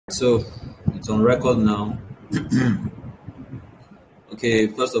So it's on record now. Okay,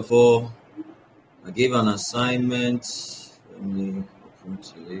 first of all, I gave an assignment. Let me open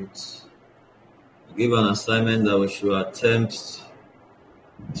to it. I gave an assignment that we should attempt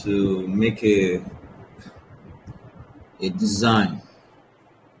to make a design.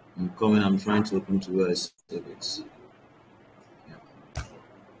 I'm trying to open to where I save it. Yeah.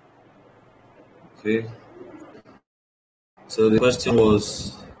 Okay. So the question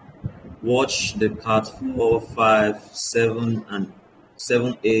was, watch the part 4, 5, 7,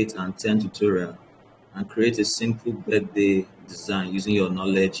 8, and 10 tutorial and create a simple birthday design using your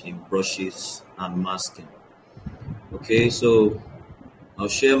knowledge in brushes and masking. Okay, so I'll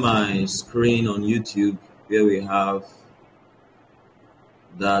share my screen on YouTube where we have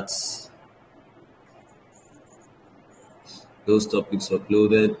those topics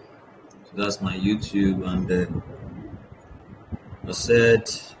uploaded. So that's my YouTube, and I said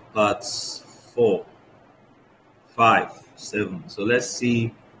parts 4, 5, 7. So let's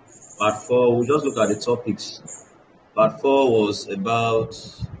see part 4. We'll just look at the topics. Part 4 was about,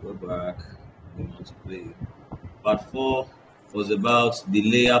 go back, we want to play. Part 4 was about the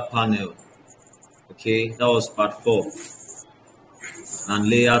layer panel. Okay, that was part 4. And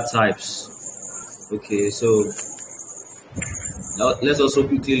layer types. Okay, so now let's also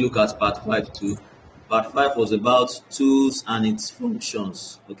quickly look at part 5 too. Part 5 was about tools and its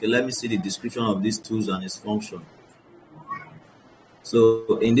functions. Okay, let me see the description of these tools and its function.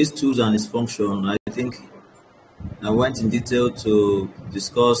 So in these tools and its function, I think I went in detail to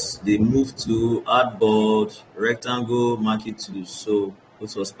discuss the move tool, artboard, rectangle, marquee tools. So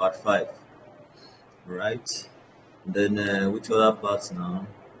this was part 5, right? Then which other parts now?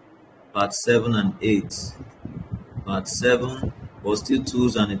 Part 7 and 8. Part 7 was still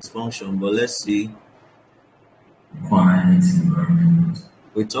tools and its function, but let's see.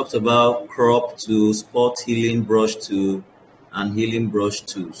 We talked about crop tool, spot healing brush tool, and healing brush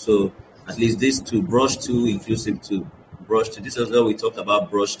tool. So at least these two, brush tool, inclusive tool, brush tool. This is where we talked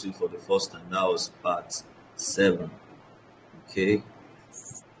about brush tool for the first time. That was part 7. Okay,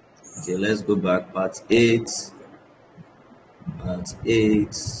 let's go back. Part 8.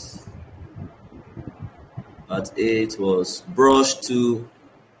 Part 8 was brush tool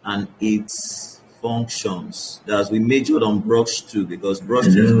and its functions. That's we majored on brush tool because brush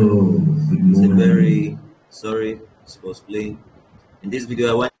tool is a very this was playing. In this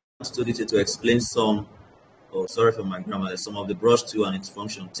video, I went to detail to explain some of the brush tool and its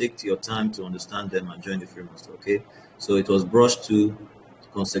function. Take your time to understand them and join the free master. Okay, so it was brush tool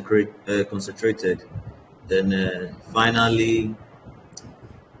concentrated. Then finally,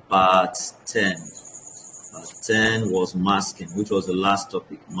 part 10. Part 10 was masking, which was the last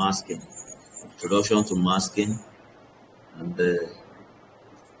topic. Masking, introduction to masking, and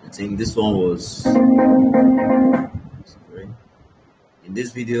I think this one was. In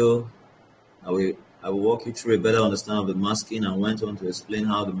this video, I will walk you through a better understanding of the masking and went on to explain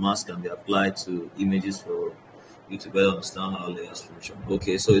how the mask can be applied to images for you to better understand how layers function.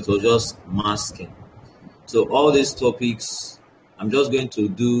 Okay, so it was just masking. So all these topics, I'm just going to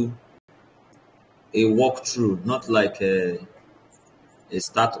do a walkthrough, not like a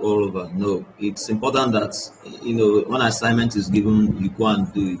start all over. No, it's important that, when assignment is given, you go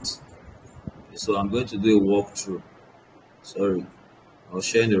and do it. So I'm going to do a walkthrough. Sorry, I was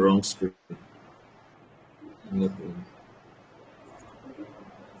sharing the wrong screen. No problem.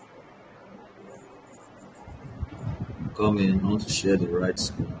 Come in, I want to share the right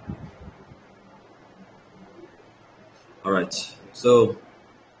screen. All right, so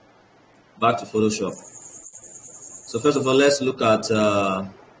back to Photoshop. So first of all, let's look at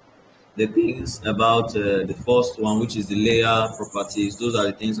the things about the first one, which is the layer properties. Those are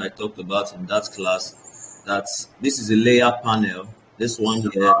the things I talked about in that class. This is a layer panel. This one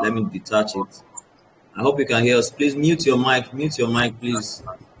here, let me detach it. I hope you can hear us. Please mute your mic, please,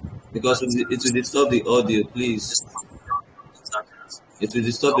 because it will disturb the audio, please. It will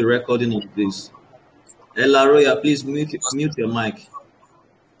disturb the recording of this. Elaroya, please mute your mic.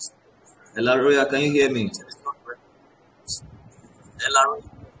 Elaroya, can you hear me?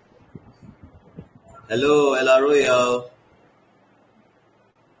 Hello, Elaroya.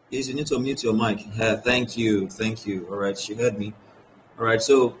 Please, you need to mute your mic. Thank you. All right, she heard me. All right,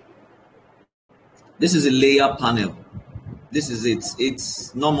 so this is a layer panel. This is it.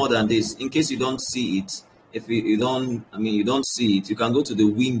 It's no more than this. In case you don't see it, if you don't see it, you can go to the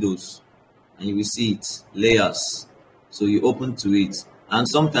windows and you will see it, layers. So you open to it, and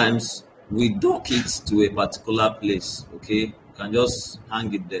sometimes we dock it to a particular place. Okay, you can just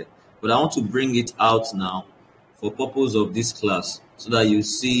hang it there. But I want to bring it out now for purpose of this class. so that you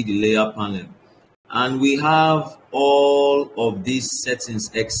see the layer panel. And we have all of these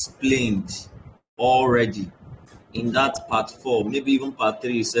settings explained already in that part 4, maybe even part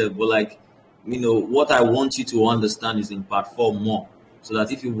 3 itself. But like, what I want you to understand is in part 4 more, so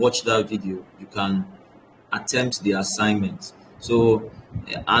that if you watch that video, you can attempt the assignment. So,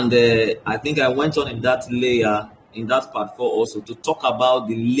 and I think I went on in that part 4 also to talk about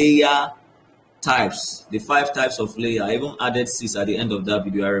the layer types, the 5 types of layer. I even added 6 at the end of that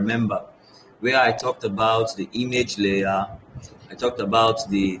video, I remember, where I talked about the image layer, I talked about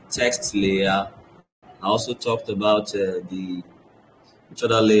the text layer, I also talked about which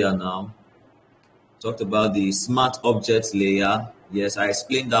other layer now? Talked about the smart object layer. Yes, I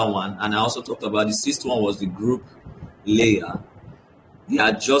explained that one. And I also talked about the 6th one was the group layer. The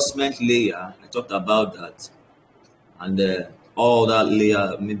adjustment layer, I talked about that. And all that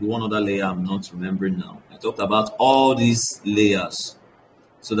layer, maybe one other layer I'm not remembering now. I talked about all these layers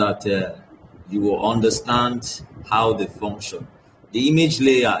so that you will understand how they function. The image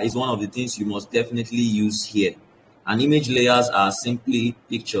layer is one of the things you must definitely use here. And image layers are simply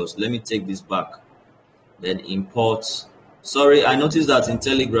pictures. Let me take this back. Then import. Sorry, I noticed that in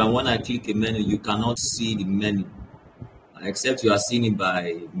Telegram, when I click a menu, you cannot see the menu, except you are seeing it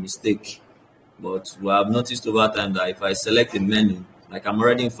by mistake. But we have noticed over time that if I select the menu, like I'm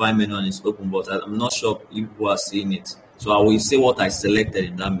already in file menu and it's open, but I'm not sure if people are seeing it. So I will say what I selected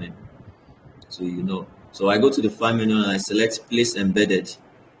in that menu, so you know. So I go to the file menu and I select place embedded.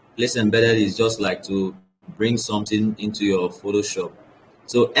 Place embedded is just like to bring something into your Photoshop.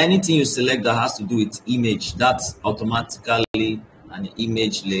 So anything you select that has to do with image, that's automatically an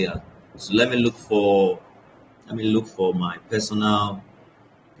image layer. So let me look for my personal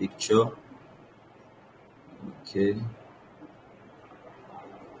picture. Okay.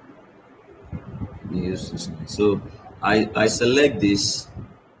 Let me use this one. So I select this,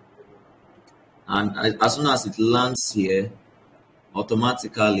 and as soon as it lands here,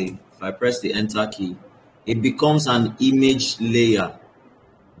 automatically, if I press the enter key, it becomes an image layer.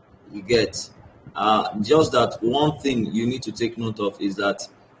 You get just that one thing you need to take note of is that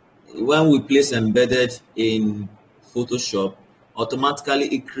when we place embedded in Photoshop, automatically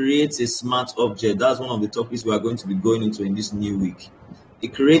it creates a smart object. That's one of the topics we are going to be going into in this new week.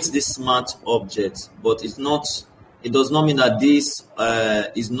 It creates this smart object, but it does not mean that this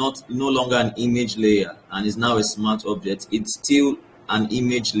is no longer an image layer and is now a smart object. It's still an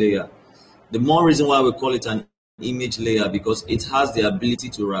image layer. The more reason why we call it an image layer, because it has the ability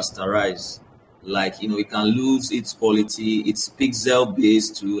to rasterize. Like, it can lose its quality. It's pixel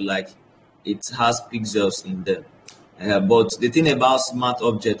based too, like it has pixels in them. But the thing about smart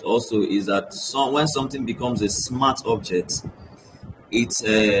object also is that when something becomes a smart object, it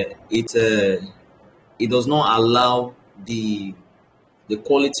does not allow the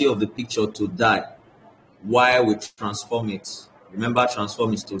quality of the picture to die while we transform it. Remember,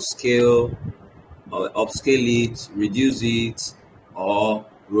 transform is to scale, or upscale it, reduce it, or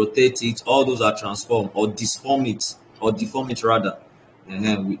rotate it. All those are transform, or deform it rather.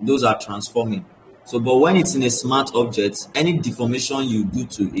 Those are transforming. So, but when it's in a smart object, any deformation you do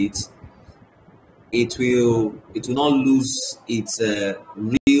to it, it will not lose its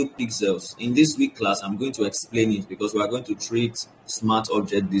real pixels. In this week class, I'm going to explain it because we are going to treat smart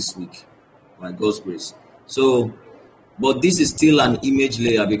object this week by God's grace. So, but this is still an image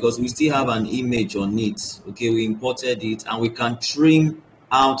layer because we still have an image on it. Okay, we imported it and we can trim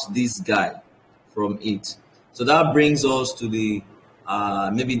out this guy from it. So that brings us to the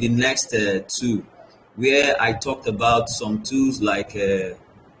maybe the next two, where I talked about some tools like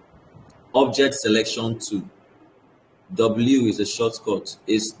object selection tool. W is a shortcut.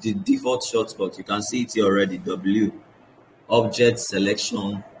 It's the default shortcut. You can see it here already. W, object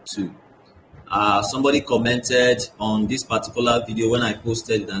selection tool. Somebody commented on this particular video when I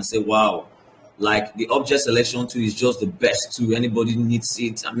posted it and said, wow, like the object selection tool is just the best tool. Anybody needs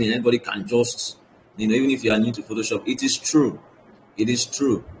it. I mean, anybody can just, even if you are new to Photoshop. It is true. It is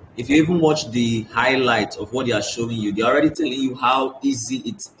true. If you even watch the highlight of what they are showing you, they're already telling you how easy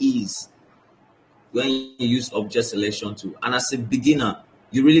it is when you use object selection tool. And as a beginner,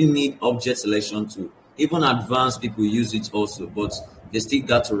 you really need object selection tool. Even advanced people use it also, but they still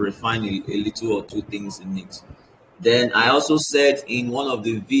got to refine a little or two things in it. Then I also said in one of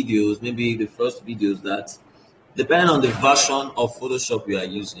the videos, maybe the first videos, that depending on the version of Photoshop you are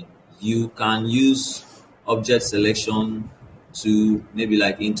using, you can use object selection to maybe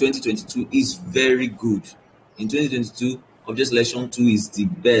like in 2022 is very good. In 2022, object selection 2 is the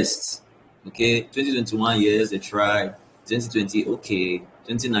best. Okay, 2021, yes, they tried. 2020, okay.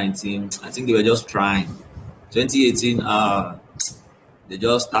 2019, I think they were just trying. 2018, They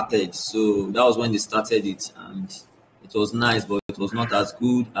just started. So that was when they started it, and it was nice, but it was not as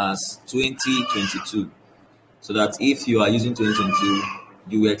good as 2022. So that if you are using 2022,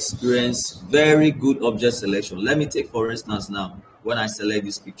 you will experience very good object selection. Let me take for instance now, when I select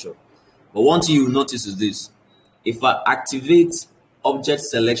this picture. But one thing you will notice is this. If I activate object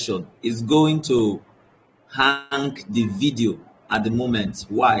selection, it's going to hang the video at the moment.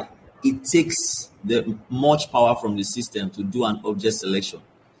 Why? It takes the much power from the system to do an object selection.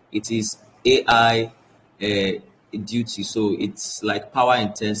 It is AI duty, so it's like power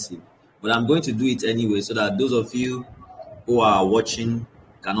intensive. But I'm going to do it anyway, so that those of you who are watching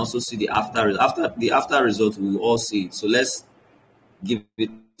can also see the after result. We will all see it. So let's give it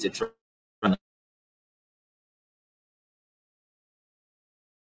a try now.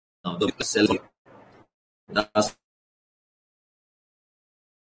 Select. That's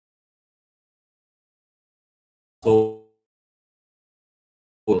all.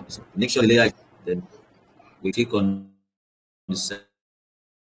 Make sure the layer. Then we click on the select.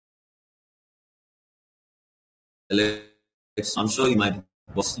 I'm sure you might,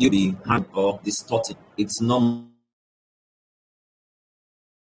 but you be hard or distorted. It's normal.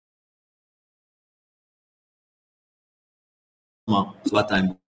 What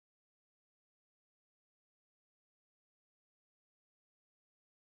time?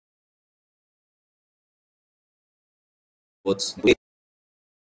 But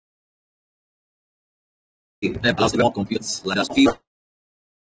more computers like that feel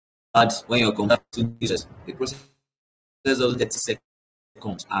hard when you're comparing users. The process doesn't 30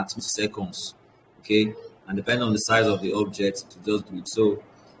 seconds at 20 seconds. Okay, and depending on the size of the object to just do it. So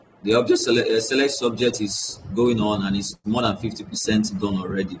the object select subject is going on, and it's more than 50% done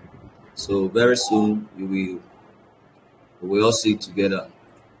already. So very soon we will all see it together.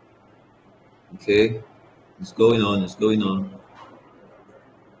 Okay, it's going on. It's going on.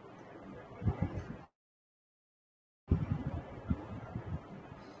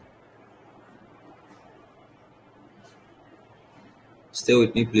 Stay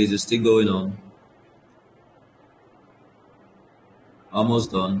with me, please. It's still going on.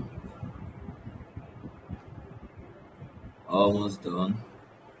 Almost done. Almost done.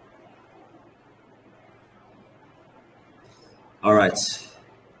 All right.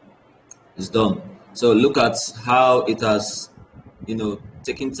 It's done. So look at how it has,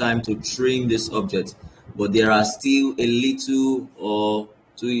 taken time to train this object. But there are still a little or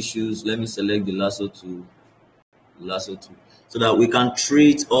two issues. Let me select the lasso tool. So that we can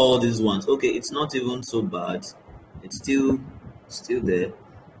treat all these ones. Okay, it's not even so bad. It's still there.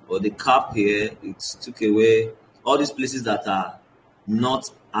 But the cap here, it took away all these places that are not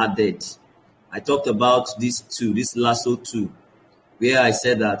added. I talked about this lasso tool, where I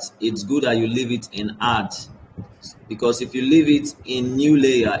said that it's good that you leave it in add, because if you leave it in new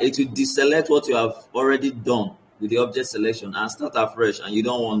layer, it will deselect what you have already done with the object selection and start afresh, and you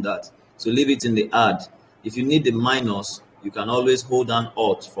don't want that. So leave it in the add. If you need the minus, you can always hold down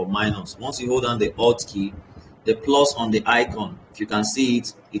Alt for minus. Once you hold down the Alt key, the plus on the icon, if you can see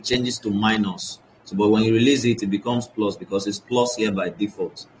it, it changes to minus. So, but when you release it, it becomes plus because it's plus here by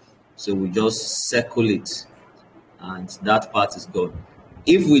default. So we just circle it, and that part is gone.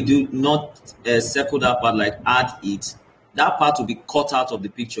 If we do not circle that part, like add it, that part will be cut out of the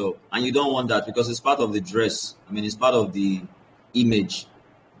picture, and you don't want that because it's part of the dress. I mean, it's part of the image.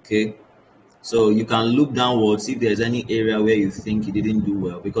 Okay. So you can look downwards, see if there's any area where you think you didn't do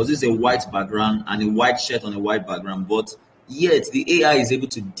well, because it's a white background and a white shirt on a white background, but yet the AI is able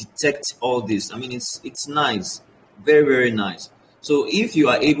to detect all this. I mean, it's nice, very, very nice. So if you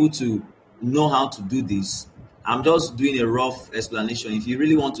are able to know how to do this, I'm just doing a rough explanation. If you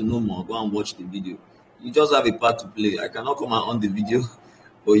really want to know more, go and watch the video. You just have a part to play. I cannot come out on the video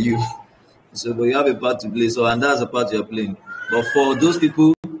for you. So, but you have a part to play. So, and that's the part you're playing. But for those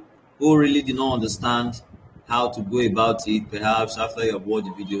people who really did not understand how to go about it, perhaps after you have watched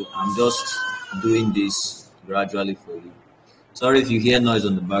the video, I'm just doing this gradually for you. Sorry if you hear noise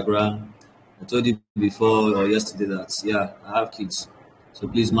on the background. I told you before or yesterday that, yeah, I have kids. So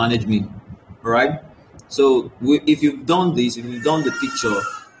please manage me. All right? So if you've done this, if you've done the picture,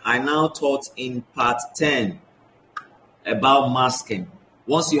 I now taught in part 10 about masking.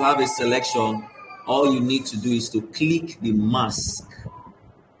 Once you have a selection, all you need to do is to click the mask.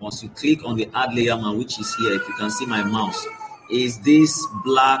 Once you click on the add layer man, which is here, if you can see my mouse, is this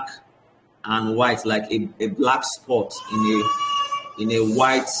black and white, like a black spot in a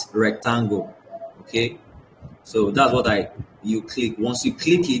white rectangle. Okay, so that's what you click. Once you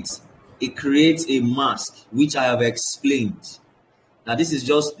click it, it creates a mask, which I have explained. Now this is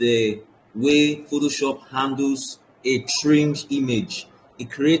just the way Photoshop handles a trimmed image.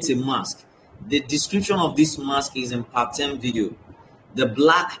 it creates a mask. The description of this mask is in part 10 video. The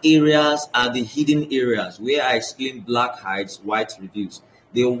black areas are the hidden areas where I explain black hides, white reveals.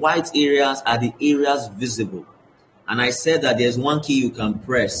 The white areas are the areas visible. And I said that there's one key you can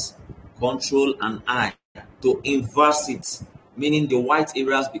press, Control and I, to inverse it, meaning the white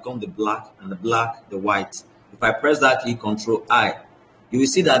areas become the black and the black the white. If I press that key, Control I, you will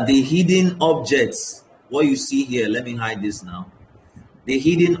see that the hidden objects, what you see here, let me hide this now. The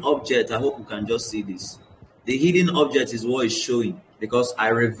hidden object, I hope you can just see this. The hidden object is what is showing because I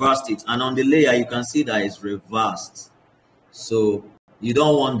reversed it. And on the layer, you can see that it's reversed. So you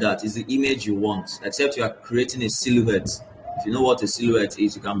don't want that. It's the image you want, except you are creating a silhouette. If you know what a silhouette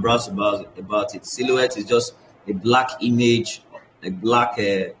is, you can browse about it. Silhouette is just a black image, a black,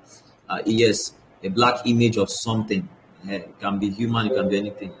 yes, a black image of something. It can be human, it can be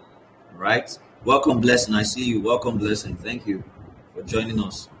anything. All right. Welcome, Blessing. I see you. Welcome, Blessing. Thank you for joining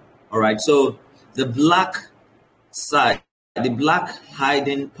us. All right. So the black side, the black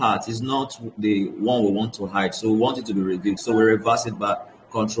hiding part is not the one we want to hide. So we want it to be revealed. So we reverse it by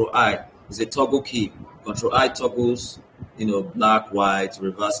Control I. It's a toggle key. Control I toggles, black, white,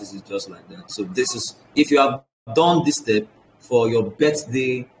 reverses it just like that. So this is, if you have done this step for your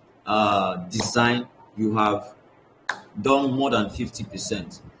birthday design, you have done more than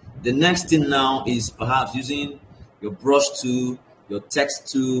 50%. The next thing now is perhaps using your brush tool, your text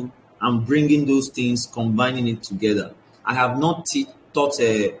tool, and bringing those things, combining it together. I have not taught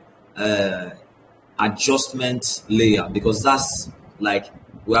a adjustment layer because that's like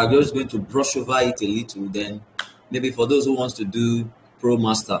we are just going to brush over it a little. Then maybe for those who wants to do Pro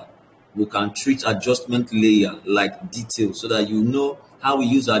Master, we can treat adjustment layer like detail so that you know how we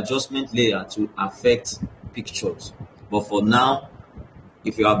use adjustment layer to affect pictures. But for now,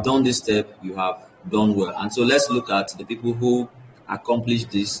 if you have done this step, you have done well. And so let's look at the people who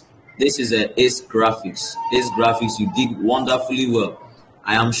accomplished this. This is Ace Graphics. Ace Graphics, you did wonderfully well.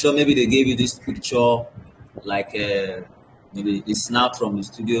 I am sure maybe they gave you this picture like maybe it's snapped from the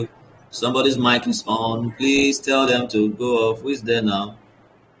studio. Somebody's mic is on. Please tell them to go off. Who is there now?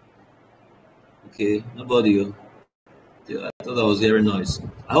 Okay, nobody. I thought I was hearing noise.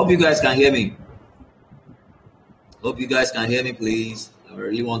 I hope you guys can hear me. Hope you guys can hear me, please. I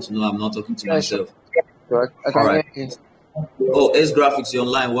really want to know I'm not talking to myself. I can hear you. Oh, Ace Graphics, you're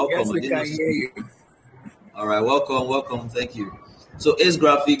online. Welcome. Yes, we can hear you. All right, welcome. Thank you. So Ace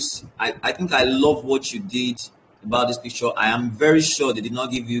Graphics, I think I love what you did about this picture. I am very sure they did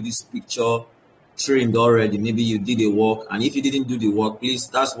not give you this picture trimmed already. Maybe you did a work, and if you didn't do the work, please,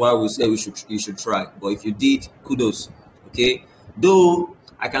 that's why we say you should try. But if you did, kudos. Okay. Though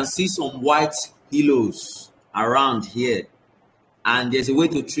I can see some white halos around here, and there's a way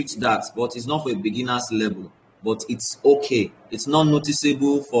to treat that, but it's not for a beginner's level. But it's okay. It's not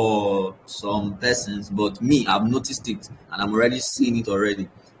noticeable for some persons, but me, I've noticed it, and I'm already seeing it already.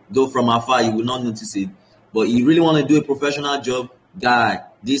 Though from afar, you will not notice it. But you really want to do a professional job, guy,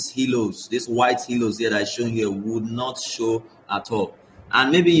 these halos, these white halos here that I'm showing here would not show at all.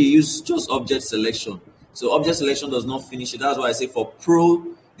 And maybe you use just object selection. So object selection does not finish it. That's why I say for pro,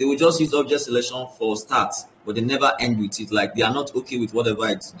 they will just use object selection for start, but they never end with it. Like they are not okay with whatever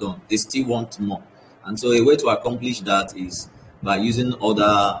it's done. They still want more. And so a way to accomplish that is by using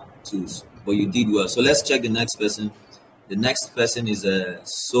other tools. But you did well. So let's check the next person. The next person is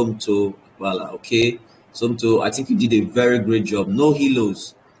Somto Wala. Okay, Somto, I think you did a very great job. No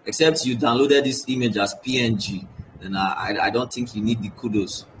halos, except you downloaded this image as PNG. And I don't think you need the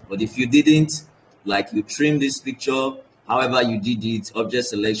kudos. But if you didn't, like you trimmed this picture, however you did it, object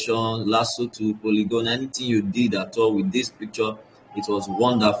selection, lasso to polygon, anything you did at all with this picture, it was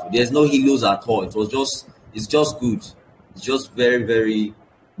wonderful. There's no halos at all. It's just good. It's just very, very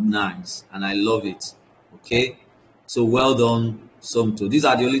nice. And I love it. Okay. So well done, Somto. These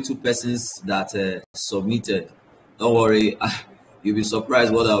are the only two persons that submitted. Don't worry. You'll be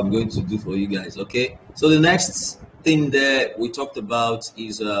surprised what I'm going to do for you guys. Okay. So the next thing that we talked about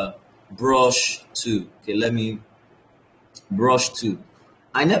is brush 2. Okay. Let me brush 2.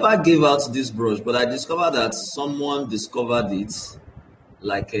 I never gave out this brush, but I discovered that someone discovered it.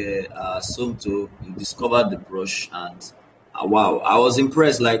 Like Somto, you discovered the brush, and wow, I was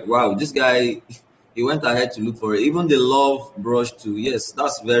impressed. Like, wow, this guy, he went ahead to look for it. Even the love brush too. Yes,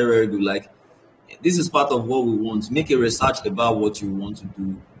 that's very, very good. Like, this is part of what we want. Make a research about what you want to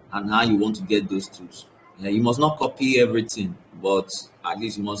do and how you want to get those tools. You must not copy everything, but at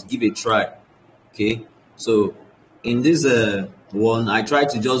least you must give a try. Okay, so in this one, I tried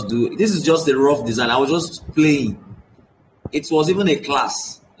to just do. This is just a rough design. I was just playing. It was even a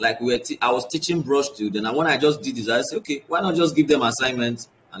class. like I was teaching brush to, then when I just did this, I said, okay, why not just give them assignments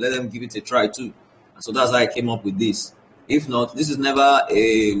and let them give it a try too? And so that's how I came up with this. If not, this is never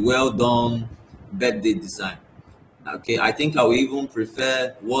a well done birthday design. Okay, I think I would even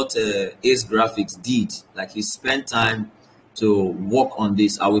prefer what Ace Graphics did. Like he spent time to work on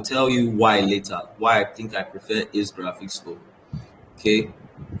this. I will tell you why later. Why I think I prefer Ace Graphics Code. Okay.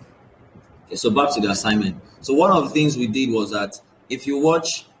 Okay, so back to the assignment. So one of the things we did was that if you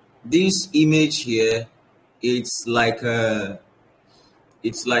watch this image here, it's like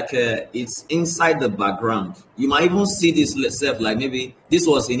it's inside the background. You might even see this itself, like maybe this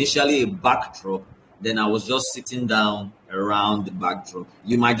was initially a backdrop, then I was just sitting down around the backdrop.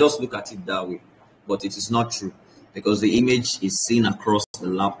 You might just look at it that way, but it is not true because the image is seen across the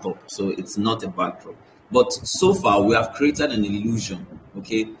laptop, so it's not a backdrop. But so far we have created an illusion,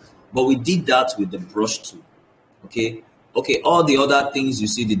 okay? But we did that with the brush tool, okay? Okay, all the other things you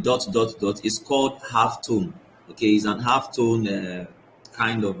see, the dot, dot, dot, is called halftone, okay? It's an halftone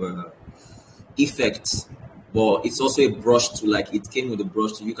kind of effect, but it's also a brush tool. Like it came with a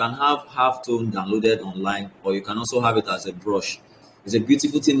brush tool. You can have halftone downloaded online, or you can also have it as a brush. It's a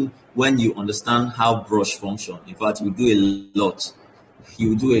beautiful thing when you understand how brush function. In fact, you do a lot.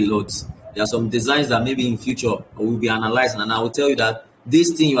 You do a lot. There are some designs that maybe in future will be analyzed, and I will tell you that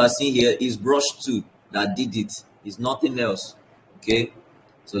this thing you are seeing here is brush tool that did it. It's nothing else. Okay,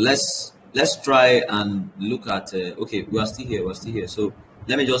 so let's try and look at. Okay, we are still here. We're still here. So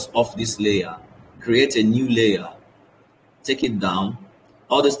let me just off this layer, create a new layer, take it down.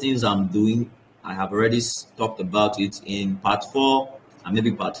 All these things I'm doing, I have already talked about it in part 4 and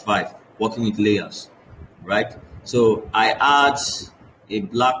maybe part 5, working with layers, right? So I add a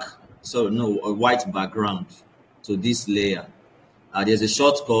white background to this layer. There's a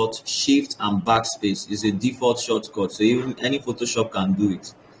shortcut, Shift and Backspace. It's a default shortcut, so even any Photoshop can do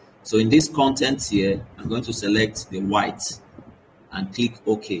it. So in this content here, I'm going to select the white and click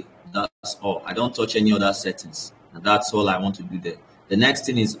OK. That's all. I don't touch any other settings. And that's all I want to do there. The next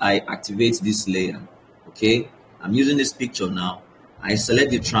thing is I activate this layer. Okay, I'm using this picture now. I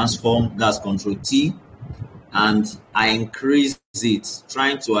select the transform, that's Control T, and I increase it,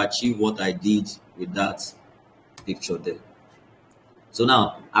 trying to achieve what I did with that picture there. So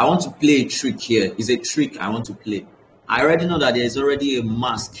now I want to play a trick here. It's a trick I want to play. I already know that there's already a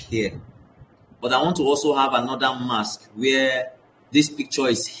mask here, but I want to also have another mask where this picture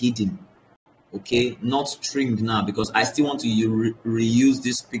is hidden. Okay, not trimmed now, because I still want to reuse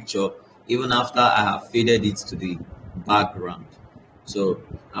this picture even after I have faded it to the background. So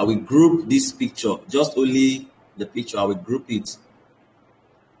I will group this picture, just only the picture. I will group it,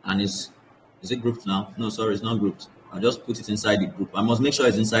 and is it grouped now? No, sorry, it's not grouped. I'll just put it inside the group. I must make sure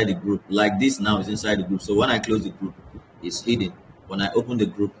it's inside the group. Like this now is inside the group. So when I close the group, it's hidden. When I open the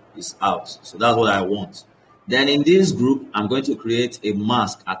group, it's out. So that's what I want. Then in this group, I'm going to create a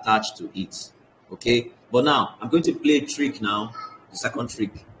mask attached to it. Okay, but now I'm going to play a trick now, the second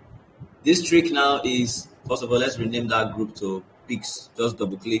trick. This trick now is, first of all, let's rename that group to Pix. Just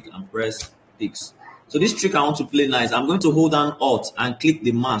double click and press Pix. So this trick I want to play now is I'm going to hold down Alt and click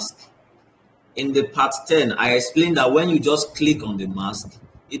the mask. In the part 10, I explained that when you just click on the mask,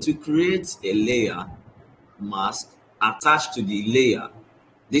 it will create a layer mask attached to the layer,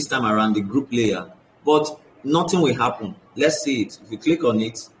 this time around the group layer, but nothing will happen. Let's see it. If you click on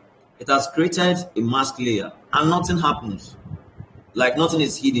it, it has created a mask layer and nothing happens. Like nothing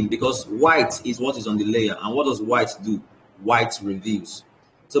is hidden, because white is what is on the layer. And what does white do? White reveals.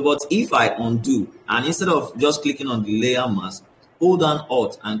 So, but if I undo, and instead of just clicking on the layer mask, hold down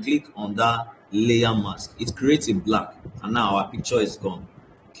Alt and click on that layer mask, it creates a black, and now our picture is gone.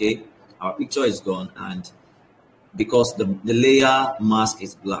 Okay, our picture is gone, and because the layer mask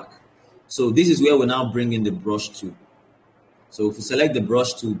is black. So this is where we now bring in the brush tool. So if you select the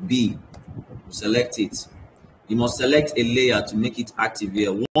brush tool B, select it. You must select a layer to make it active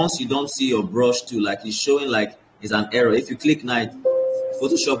here. Once you don't see your brush tool, like it's showing like it's an error, if you click now,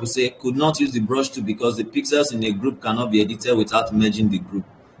 Photoshop will say could not use the brush tool because the pixels in a group cannot be edited without merging the group.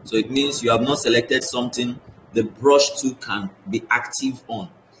 So it means you have not selected something the brush tool can be active on.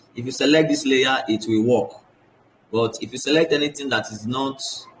 If you select this layer, it will work. But if you select anything that is not,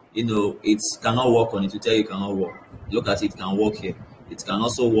 it cannot work on it, will tell you it cannot work. Look at it, can work here. It can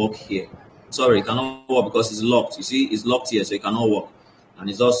also work here. Sorry, it cannot work because it's locked. You see, it's locked here, so it cannot work. And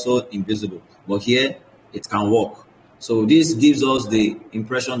it's also invisible. But here, it can work. So this gives us the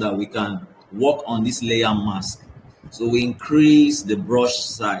impression that we can work on this layer mask. So we increase the brush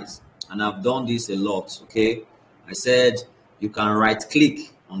size, and I've done this a lot. Okay, I said you can right click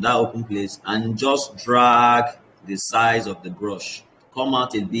on that open place and just drag the size of the brush come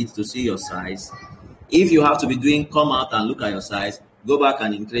out a bit to see your size. If you have to be doing come out and look at your size, go back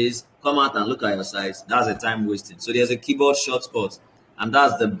and increase, come out and look at your size, that's a time wasting. So there's a keyboard shortcut, and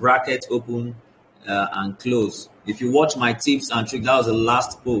that's the bracket open and close. If you watch my tips and tricks, that was the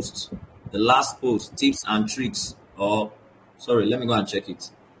last post. The last post, tips and tricks. Or, sorry, let me go and check it.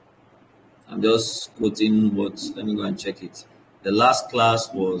 I'm just quoting what, let me go and check it. The last class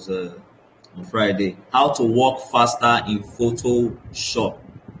was on Friday. How to work faster in Photoshop.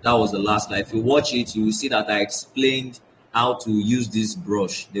 That was the last class. If you watch it, you will see that I explained how to use this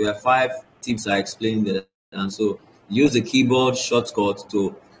brush. There were 5 tips I explained there. And so use the keyboard shortcut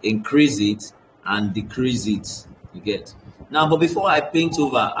to increase it and decrease it. You get. Now, but before I paint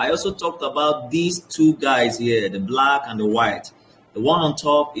over, I also talked about these 2 guys here, the black and the white. The one on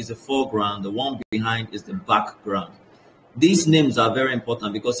top is the foreground, the one behind is the background. These names are very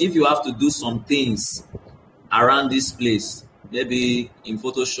important because if you have to do some things around this place, maybe in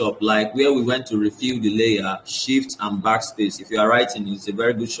Photoshop, like where we went to refill the layer, shift and backspace, if you are writing, it's a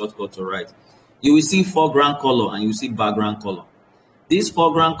very good shortcut to write. You will see foreground color and you will see background color. This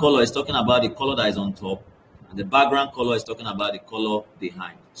foreground color is talking about the color that is on top, and the background color is talking about the color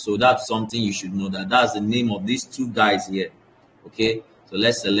behind. So that's something you should know, that's the name of these 2 guys here. Okay, so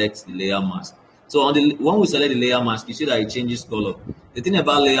let's select the layer mask. So when we select the layer mask, you see that it changes color. The thing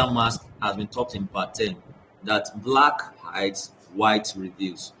about layer mask has been talked in part 10, that black hides, white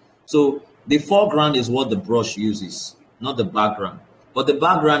reveals. So the foreground is what the brush uses, not the background. But the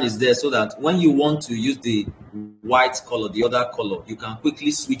background is there so that when you want to use the white color, the other color, you can quickly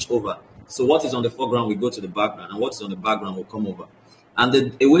switch over. So what is on the foreground will go to the background, and what is on the background will come over.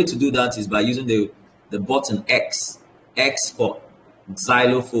 And a way to do that is by using the button X. X for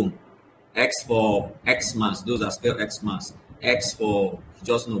xylophone, X for Xmas, those are spelled Xmas, X for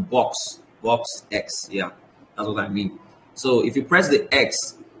just box X, yeah, that's what I mean. So if you press the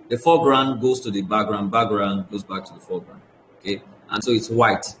X, the foreground goes to the background, background goes back to the foreground, okay, and so it's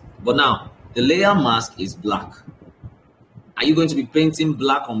white. But now the layer mask is black. Are you going to be painting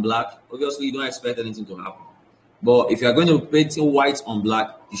black on black? Obviously you don't expect anything to happen, but if you are going to be painting white on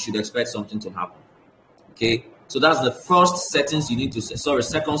black, you should expect something to happen, okay. So that's the first settings you need to set. Sorry,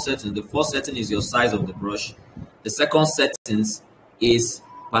 second setting. The first setting is your size of the brush. The second settings is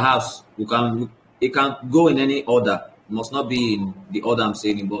perhaps it can go in any order. It must not be in the order I'm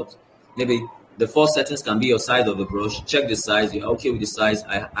saying, but maybe the first settings can be your size of the brush. Check the size. You're okay with the size.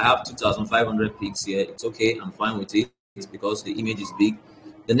 I have 2,500 pixels here. It's okay. I'm fine with it because the image is big.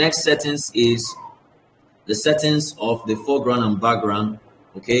 The next settings is the settings of the foreground and background.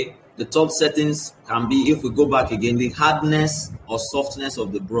 Okay. The top settings can be, if we go back again, the hardness or softness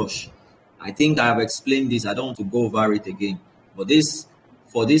of the brush. I think I have explained this. I don't want to go over it again. But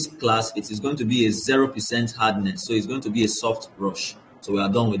for this class, it is going to be a 0% hardness. So it's going to be a soft brush. So we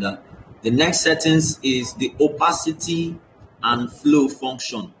are done with that. The next settings is the opacity and flow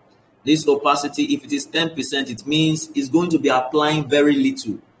function. This opacity, if it is 10%, it means it's going to be applying very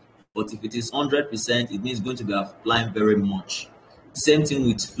little. But if it is 100%, it means it's going to be applying very much. Same thing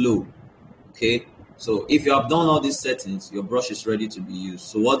with flow. Okay, so if you have done all these settings, your brush is ready to be used.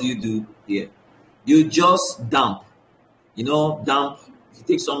 So what do you do here? You just damp. Damp. If you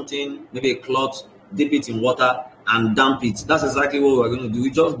take something, maybe a cloth, dip it in water and damp it. That's exactly what we're going to do.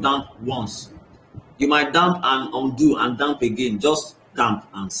 We just damp once. You might damp and undo and damp again. Just damp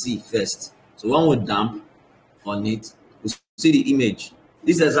and see first. So when we damp on it, we see the image.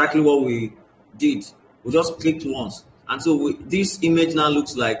 This is exactly what we did. We just clicked once. And so this image now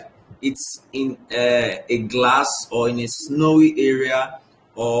looks like it's in a glass or in a snowy area,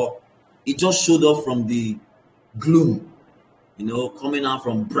 or it just showed up from the gloom, coming out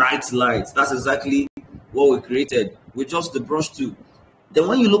from bright lights. That's exactly what we created with just the brush too. Then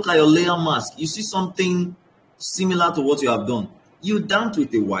when you look at your layer mask, you see something similar to what you have done. You damped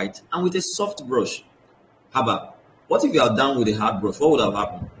with a white and with a soft brush. How about, what if you are done with a hard brush? What would have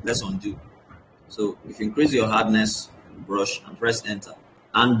happened? Let's undo. So if you increase your hardness brush and press enter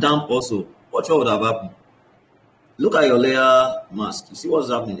and damp also, watch what would have happened. Look at your layer mask. You see what's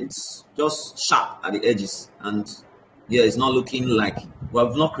happening? It's just sharp at the edges, and yeah, it's not looking like we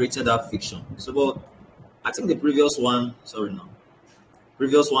have not created that fiction. So, but I think the previous one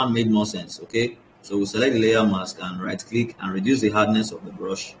made more sense. Okay, so we select the layer mask and right click and reduce the hardness of the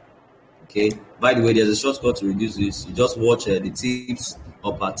brush. Okay, by the way, there's a shortcut to reduce this. You just watch the tips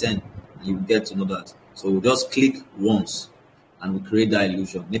of part 10 and you get to know that. So we'll just click once and we create that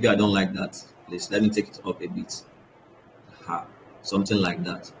illusion. Maybe I don't like that. Please let me take it up a bit. Something like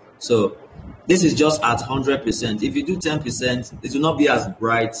that. So this is just at 100%. If you do 10%, it will not be as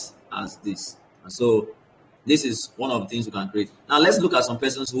bright as this. And so This is one of the things we can create. Now let's look at some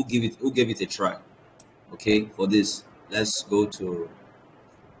persons who gave it a try. Okay, for this, let's go to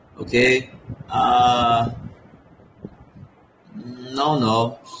okay.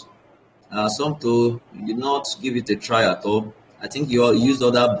 No. Some you did not give it a try at all. I think you all used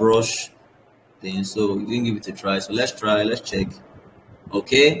other brush things, so you didn't give it a try. So let's try. Let's check.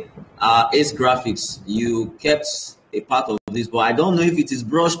 Okay, Ace Graphics, you kept a part of this, but I don't know if it is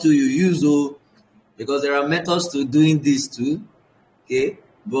brush tool you use, because there are methods to doing this too. Okay,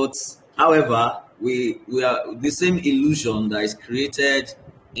 but however, we are the same illusion that is created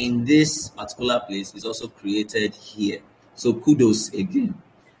in this particular place is also created here. So kudos again.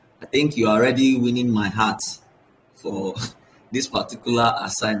 I think you are already winning my heart for this particular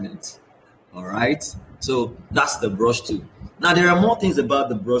assignment. All right. So that's the brush tool. Now there are more things about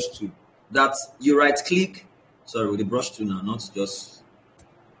the brush tool that you right click. Sorry, with the brush tool now, not just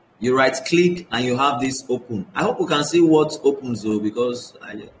you right click and you have this open. I hope you can see what opens though, because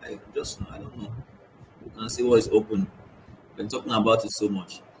I don't know. You can see what is open. I've been talking about it so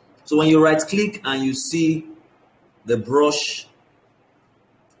much. So when you right click and you see the brush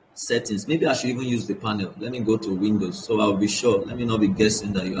settings, maybe I should even use the panel. Let me go to Windows so I'll be sure. Let me not be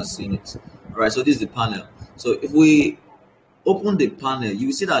guessing that you are seeing it. All right, so this is the panel. So if we open the panel, you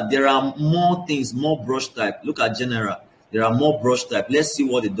will see that there are more things, more brush type. Look at general. There are more brush type. Let's see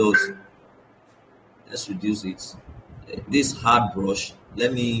what it does. Let's reduce it. This hard brush.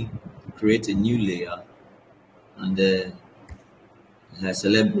 Let me create a new layer and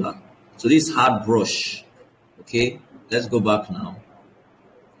select black. So this hard brush. Okay, let's go back now.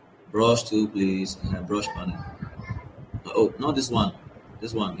 Brush tool, please. Brush panel. Oh, not this one.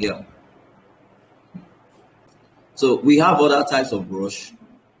 This one here. So we have other types of brush,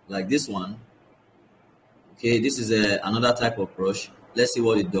 like this one. Okay, this is another type of brush. Let's see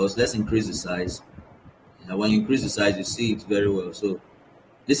what it does. Let's increase the size. And when you increase the size, you see it very well. So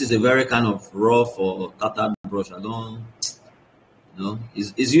this is a very kind of rough or tattered brush. I don't,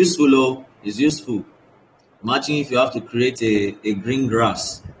 it's useful though. It's useful. Imagine if you have to create a green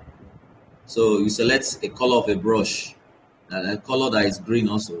grass. So you select a color of a brush, a color that is green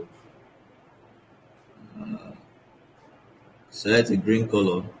also. Select a green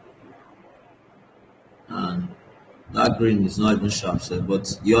color, and that green is not even sharp,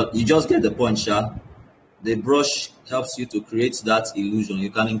 but you just get the point, sharp. The brush helps you to create that illusion.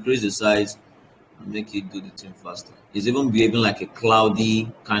 You can increase the size and make it do the thing faster. It's even behaving like a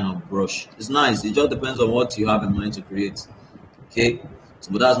cloudy kind of brush. It's nice. It just depends on what you have in mind to create. Okay, so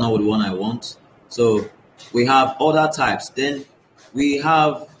but that's not what the one I want. So we have other types. Then we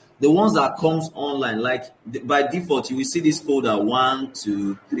have the ones that comes online, like by default, you will see this folder 1,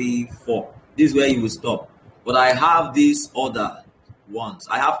 2, 3, 4. This is where you will stop. But I have these other ones.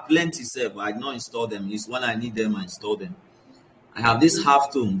 I have plenty, but I not install them. It's when I need them, I install them. I have this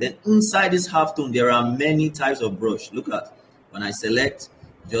halftone. Then inside this halftone, there are many types of brush. Look at when I select,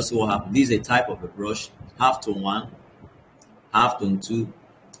 just see what happens. This is a type of a brush. Halftone 1, halftone 2,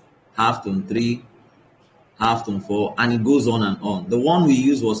 halftone 3, halftone 4, and it goes on and on. The one we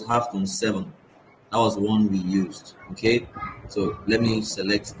used was halftone 7. That was the one we used. Okay, so let me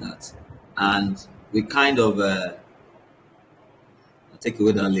select that, and we kind of take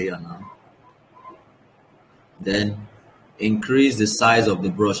away that layer now. Then increase the size of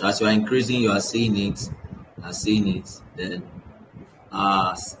the brush. As you are increasing, you are seeing it. Then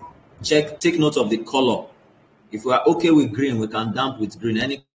take note of the color. If we are okay with green, we can damp with green,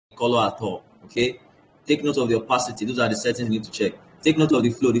 any color at all. Okay. Take note of the opacity. Those are the settings you need to check. Take note of the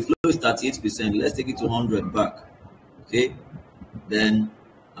flow. The flow is 38%. Let's take it to 100 back. Okay. Then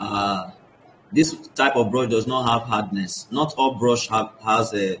this type of brush does not have hardness. Not all brush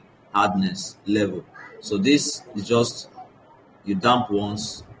has a hardness level. So this is just you damp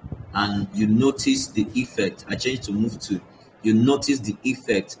once and you notice the effect. I changed to move to. You notice the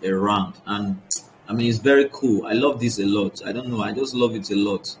effect around, and I mean it's very cool. I love this a lot. I don't know. I just love it a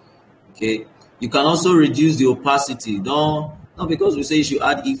lot. Okay. You can also reduce the opacity. Not because we say you should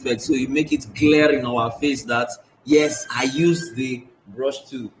add effects, so you make it clear in our face that yes, I use the brush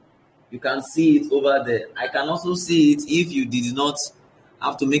too. You can see it over there. I can also see it if you did not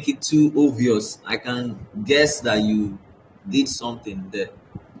have to make it too obvious. I can guess that you did something there.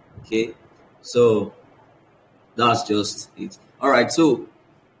 Okay, so that's just it. All right, so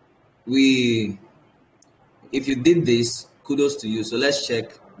if you did this, kudos to you. So let's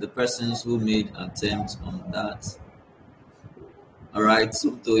check the persons who made attempts on that. All right,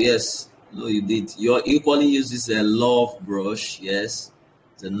 so yes, no, you did. You equally use this love brush. Yes,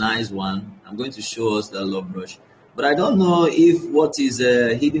 it's a nice one. I'm going to show us the love brush, but I don't know if what is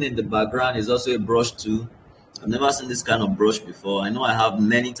hidden in the background is also a brush too. I've never seen this kind of brush before. I know I have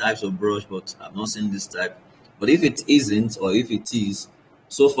many types of brush, but I've not seen this type. But if it isn't, or if it is,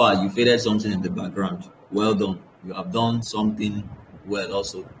 so far you faded something in the background. Well done. You have done something well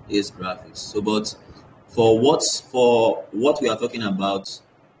also. Ace Graphics. So, but for what we are talking about,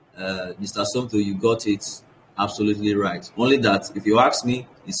 Mr. Somto, you got it absolutely right. Only that if you ask me,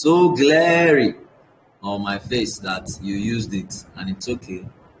 it's so glary on my face that you used it, and it's okay,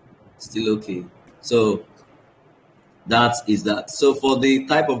 still okay. So that is that. So for the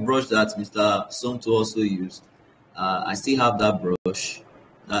type of brush that Mr. Somto also used, I still have that brush.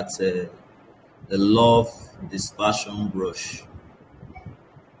 That's the Love Dispersion brush.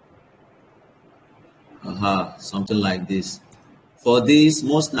 Something like this. For this,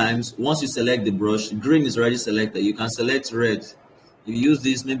 most times, once you select the brush, green is already selected. You can select red. If you use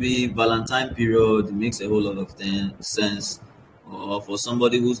this, maybe Valentine period, it makes a whole lot of sense. Or for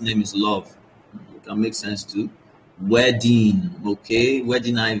somebody whose name is Love, it can make sense too. Wedding, okay,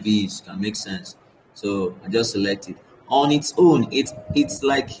 wedding IVs can make sense. So I just select it. On its own, it's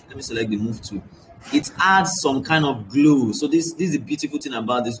like, let me select the move tool. It adds some kind of glow. So this is the beautiful thing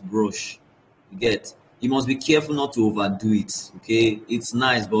about this brush. You get, you must be careful not to overdo it. Okay, it's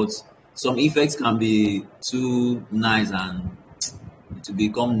nice, but some effects can be too nice and to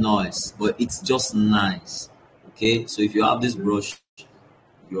become noise, but it's just nice. Okay, so if you have this brush,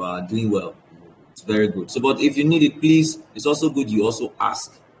 you are doing well. It's very good. So, but if you need it, please, it's also good you also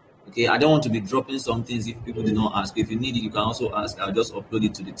ask. Okay, I don't want to be dropping some things if people do not ask. If you need it, you can also ask. I'll just upload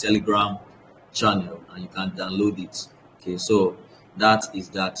it to the Telegram channel and you can download it. Okay, so that is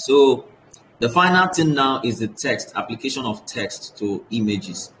that. So the final thing now is the text, application of text to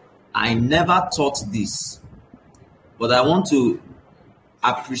images. I never taught this, but I want to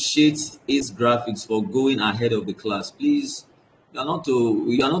appreciate Ace Graphics for going ahead of the class. Please, you are not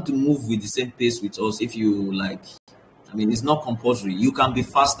to move with the same pace with us. If you like, I mean, it's not compulsory. You can be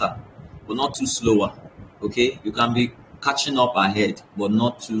faster, but not too slower. Okay, you can be catching up ahead, but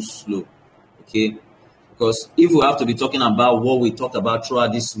not too slow. Okay, because if we have to be talking about what we talked about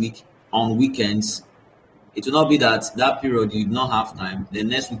throughout this week on weekends, it will not be that period you did not have time. The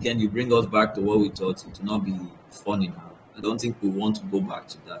next weekend you bring us back to what we taught. It will not be funny now. I don't think we want to go back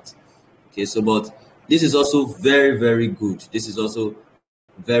to that. Okay, so but this is also very, very good. This is also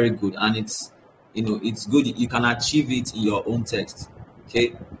very good, and it's it's good. You can achieve it in your own text.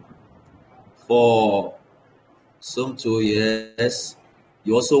 Okay, for Somto, yes,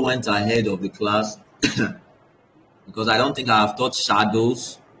 you also went ahead of the class because I don't think I have taught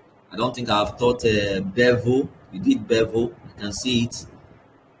shadows. I don't think I have taught bevel. You did bevel. I can see it.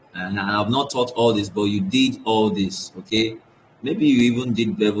 And I have not taught all this, but you did all this. Okay, maybe you even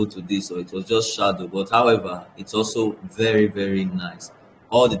did bevel to this, or it was just shadow. But however, it's also very, very nice.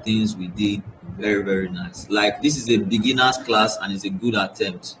 All the things we did, very, very nice. Like this is a beginner's class and it's a good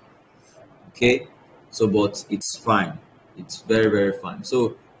attempt. Okay, so but it's fine. It's very, very fine.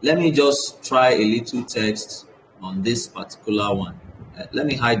 So let me just try a little text on this particular one. Let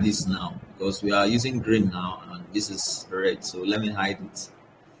me hide this now because we are using green now and this is red. So let me hide it.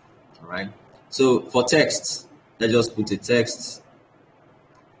 All right. So for text, let's just put a text.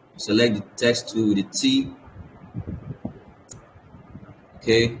 Select the text tool with the T.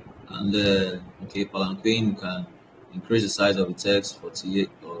 Okay. And okay, Palanquin, you can increase the size of the text 48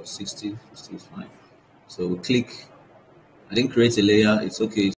 or 60. 60 is fine. So we click. I didn't create a layer. It's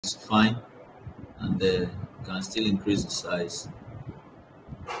okay. It's fine. And you can still increase the size.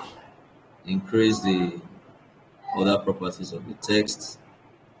 Increase the other properties of the text.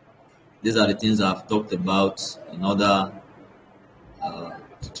 These are the things I've talked about in other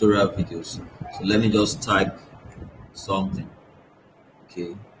tutorial videos. So let me just type something.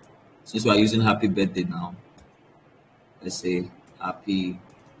 Okay. Since we are using happy birthday now, let's say happy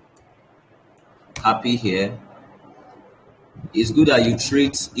here. It's good that you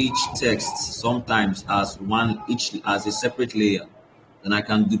treat each text sometimes as each as a separate layer. Then I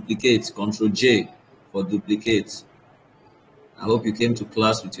can duplicate, Control J for duplicate. I hope you came to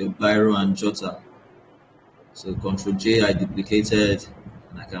class with your biro and jotter. So Control J, I duplicated,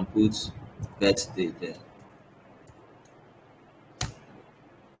 and I can put birthday there.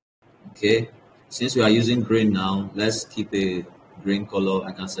 Okay, since we are using green now, let's keep a green color.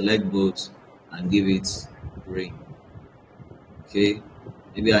 I can select both and give it green. Okay,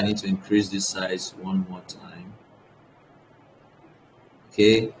 maybe I need to increase this size one more time.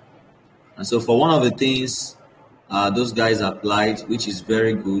 Okay, and so for one of the things those guys applied, which is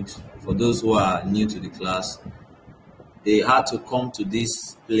very good for those who are new to the class, they had to come to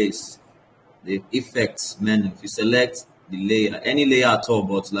this place, the effects menu. If you select the layer, any layer at all,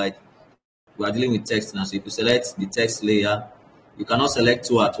 but like We are dealing with text now. So if you select the text layer, you cannot select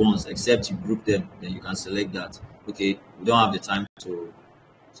two at once except you group them. Then you can select that. Okay, we don't have the time to,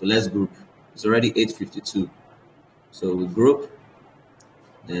 so let's group. It's already 8:52. So we group,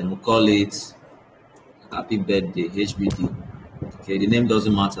 then we'll call it Happy Birthday HBD. Okay, the name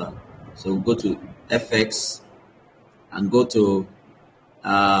doesn't matter. So we'll go to FX and go to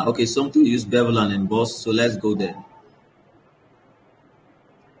okay, something use bevel and emboss. So let's go there.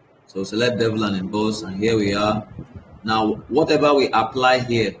 So select bevel and emboss, and here we are. Now, whatever we apply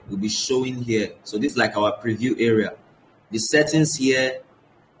here will be showing here. So this is like our preview area. The settings here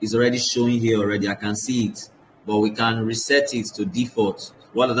is already showing here already. I can see it, but we can reset it to default.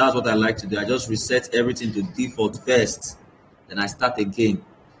 Well, that's what I like to do. I just reset everything to default first, then I start again.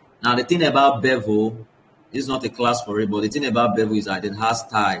 Now, the thing about bevel, this is not a class for it, but the thing about bevel is that it has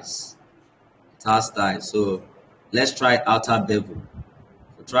ties. It has ties. So let's try outer bevel.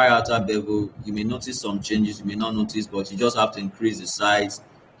 Try outer bevel, you may notice some changes, you may not notice, but you just have to increase the size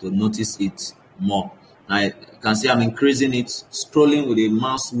to notice it more. Now you can see I'm increasing it, scrolling with a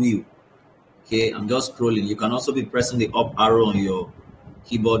mouse wheel. Okay, I'm just scrolling. You can also be pressing the up arrow on your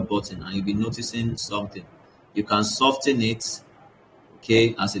keyboard button and you'll be noticing something. You can soften it,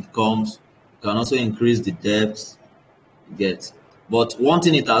 okay, as it comes. You can also increase the depth, you get. But one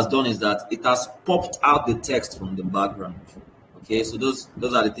thing it has done is that it has popped out the text from the background. Okay, so those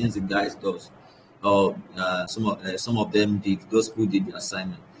are the things the guys does. Or some of them did. Those who did the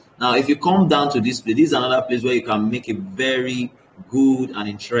assignment. Now, if you come down to this place, this is another place where you can make a very good and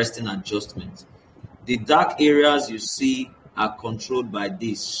interesting adjustment. The dark areas you see are controlled by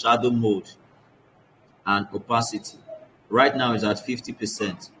this shadow mode and opacity. Right now it's at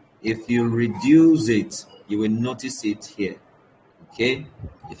 50%. If you reduce it, you will notice it here. Okay,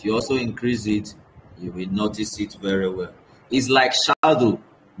 if you also increase it, you will notice it very well. It's like shadow,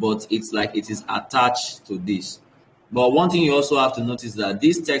 but it's like it is attached to this. But one thing you also have to notice that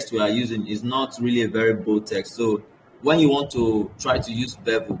this text we are using is not really a very bold text. So when you want to try to use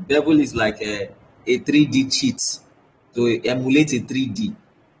bevel, bevel is like a 3D cheat to emulate a 3D.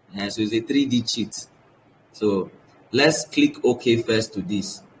 So it's a 3D cheat. So let's click OK first to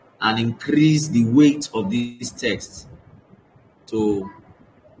this and increase the weight of this text to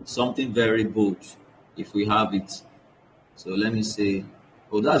something very bold if we have it. So let me say,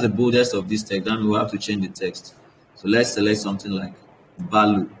 oh, that's the boldest of this text. Then we'll have to change the text. So let's select something like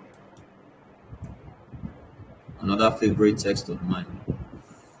value. Another favorite text of mine.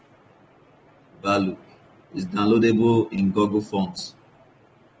 Value is downloadable in Google Fonts.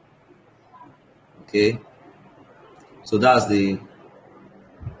 Okay. So that's the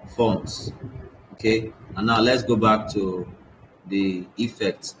fonts. Okay. And now let's go back to the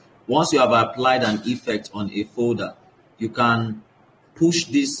effect. Once you have applied an effect on a folder, you can push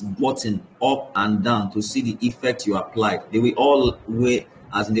this button up and down to see the effect you applied. They will all they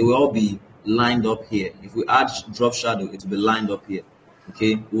will all be lined up here. If we add drop shadow, it will be lined up here.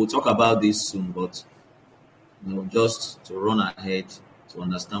 Okay, we'll talk about this soon, but just to run ahead to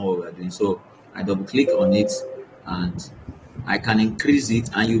understand what we're doing. So I double click on it and I can increase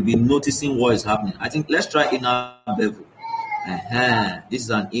it, and you'll be noticing what is happening. I think let's try inner bevel. This is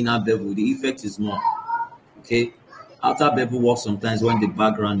an inner bevel. The effect is more. Okay. Outer bevel works sometimes when the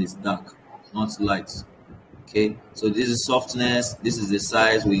background is dark, not light. Okay, so this is softness. This is the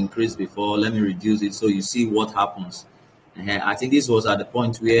size we increased before. Let me reduce it so you see what happens. I think this was at the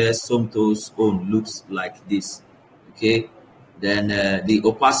point where Somto's own looks like this. Okay, then the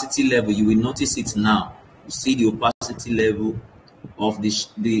opacity level, you will notice it now. You see the opacity level of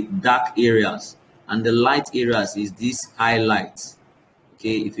the dark areas, and the light areas is this highlight.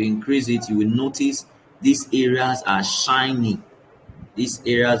 Okay, if you increase it, you will notice these areas are shiny. These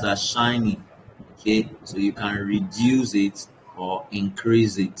areas are shiny. Okay, so you can reduce it or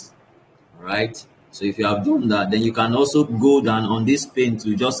increase it. All right. So if you have done that, then you can also go down on this pane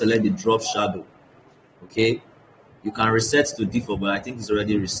to just select the drop shadow. Okay, you can reset to default, but I think it's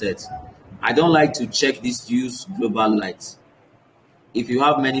already reset. I don't like to check this use global light. If you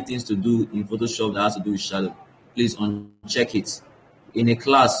have many things to do in Photoshop that has to do with shadow, please uncheck it. In a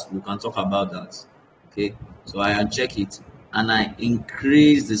class, we can talk about that. Okay, so I uncheck it and I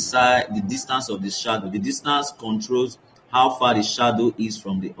increase the size, the distance of the shadow. The distance controls how far the shadow is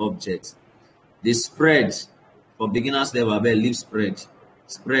from the object. The spread for beginners level, I bet leave spread.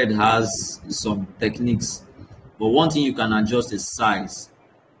 Spread has some techniques, but one thing you can adjust is size.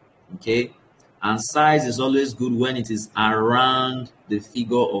 Okay, and size is always good when it is around the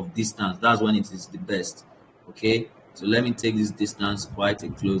figure of distance. That's when it is the best. Okay. So let me take this distance quite a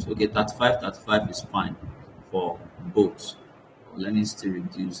close. Okay, 35 is fine for both. Let me still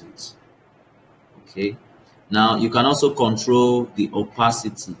reduce it. Okay. Now you can also control the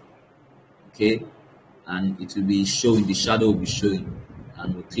opacity. Okay, and it will be showing, the shadow will be showing,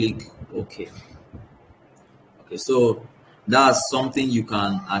 and we click OK. Okay, so that's something you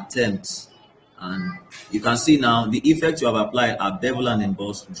can attempt, and you can see now the effect you have applied are bevel and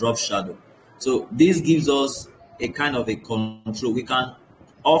emboss, drop shadow. So this gives us a kind of a control. We can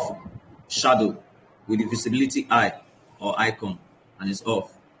off shadow with the visibility eye or icon, and it's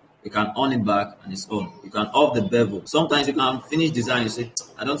off. You can on it back and it's on. You can off the bevel. Sometimes you can finish design, you say,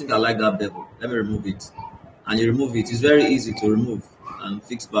 I don't think I like that bevel. Let me remove it. And you remove it. It's very easy to remove and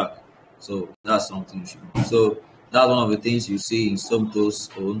fix back. So that's something you should do. So that's one of the things you see in Somto's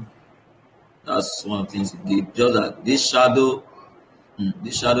own. That's one of the things he did. Just that this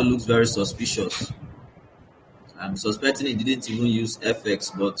shadow looks very suspicious. I'm suspecting he didn't even use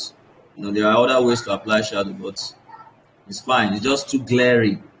FX, but there are other ways to apply shadow, but it's fine. It's just too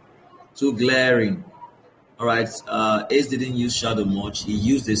glaring. Too glaring. All right. Ace didn't use shadow much. He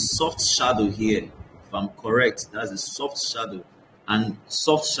used a soft shadow here. If I'm correct, that's a soft shadow. And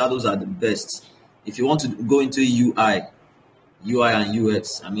soft shadows are the best. If you want to go into UI and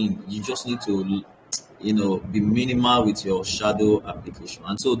UX, I mean, you just need to, be minimal with your shadow application.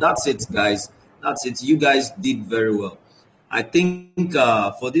 And so that's it, guys. That's it. You guys did very well. I think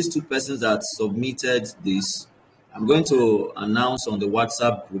for these two persons that submitted this, I'm going to announce on the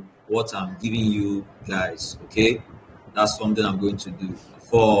WhatsApp group what I'm giving you guys. Okay, that's something I'm going to do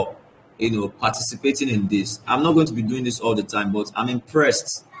for participating in this. I'm not going to be doing this all the time, but I'm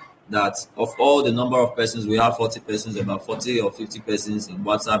impressed that of all the number of persons, we have 40 persons, about 40 or 50 persons in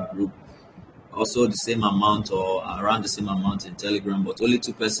WhatsApp group, also the same amount or around the same amount in Telegram, but only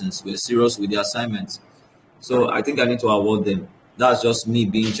 2 persons were serious with the assignment. So I think I need to award them. That's just me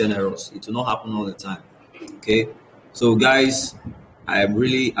being generous. It will not happen all the time. Okay. So guys, I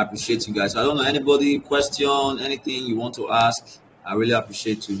really appreciate you guys. I don't know, anybody question, anything you want to ask? I really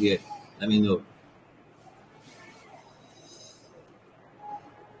appreciate you here. Let me know.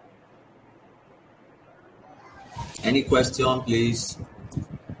 Any question, please?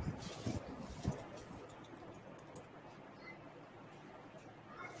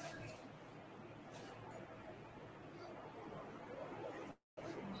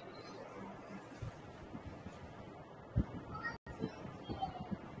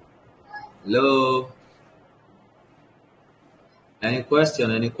 Hello? Any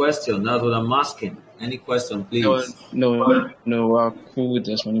question? Any question? That's what I'm asking. Any question, please? No, cool with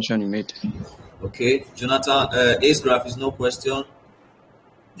the explanation you made. Okay. Jonathan, Ace Graph is no question.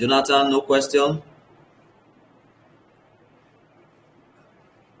 Jonathan, no question.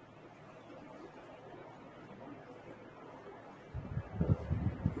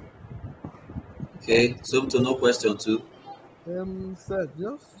 Okay. Somto, no question too. Sir,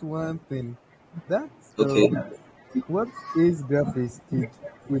 just one thing. That's Okay. what Ace Graphics did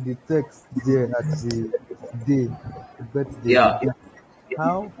with the text there at the day, the birthday. Yeah.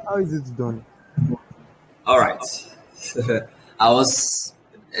 How is it done? All right. I was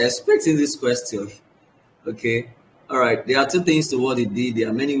expecting this question. Okay. All right. There are 2 things to what it did. There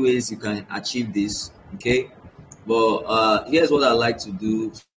are many ways you can achieve this. Okay. But here's what I like to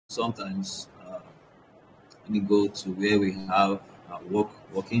do sometimes. Let me go to where we have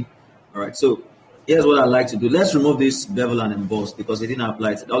working. All right. So here's what I like to do. Let's remove this bevel and emboss because it didn't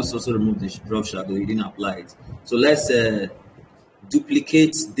apply it. Also remove this drop shadow. It didn't apply it. So let's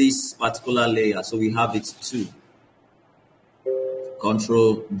duplicate this particular layer. So we have it 2.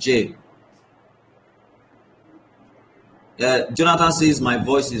 Control J. Jonathan says my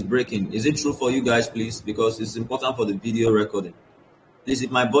voice is breaking. Is it true for you guys, please? Because it's important for the video recording. Please,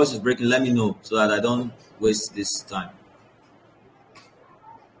 if my voice is breaking, let me know so that I don't waste this time.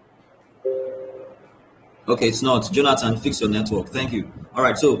 Okay, it's not. Jonathan, fix your network. Thank you. All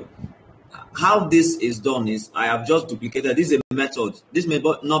right, so how this is done is I have just duplicated. This is a method. This may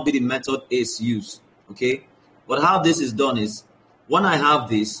not be the method Ace used, okay? But how this is done is when I have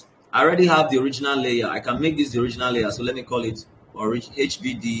this, I already have the original layer. I can make this the original layer. So let me call it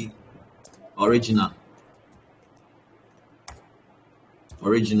HBD original.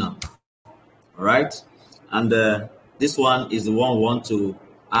 Original. All right. And this one is the one we want to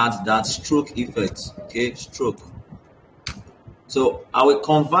add that stroke effect. Okay, stroke. So I will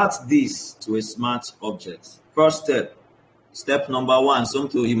convert this to a smart object. First step number 1,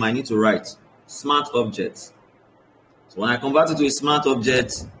 something you might need to write. Smart object. So when I convert it to a smart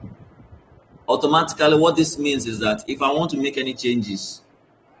object, automatically what this means is that if I want to make any changes,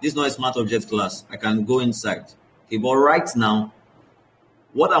 this is not a smart object class. I can go inside. Okay, but right now,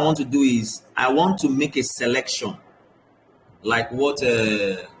 what I want to do is I want to make a selection, like what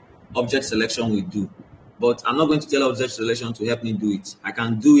object selection will do. But I'm not going to tell object selection to help me do it. I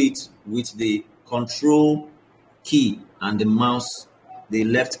can do it with the control key and the mouse, the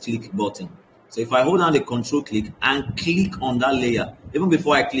left click button. So if I hold down the control click and click on that layer, even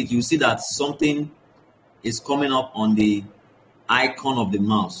before I click, you see that something is coming up on the icon of the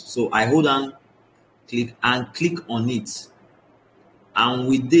mouse. So I hold down click and click on it. And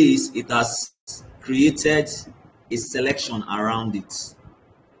with this, it has created a selection around it.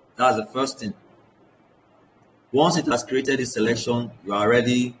 That's the first thing. Once it has created a selection, you are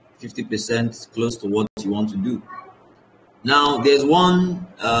already 50% close to what you want to do. Now, there's one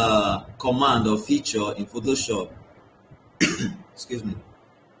command or feature in Photoshop, excuse me,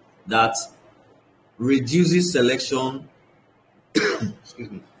 that reduces selection, excuse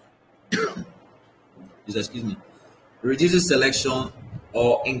me, reduces selection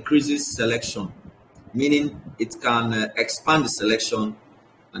or increases selection, meaning it can expand the selection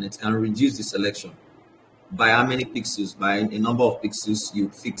and it can reduce the selection by how many pixels, by a number of pixels you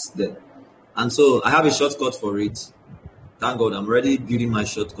fix there. And so I have a shortcut for it. Thank God, I'm already building my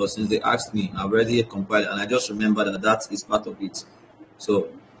shortcut. Since they asked me, I've already compiled, and I just remember that that is part of it. So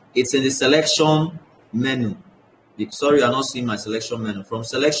it's in the selection menu. Sorry, you're not seeing my selection menu. From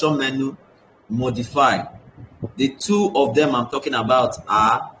selection menu, modify. The two of them I'm talking about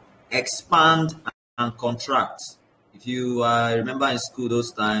are expand and contract. If you remember in school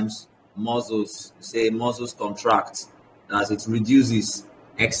those times, muscles, say muscles contract, as it reduces.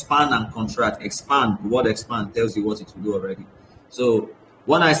 Expand and contract. Expand, the word expand tells you what it will do already. So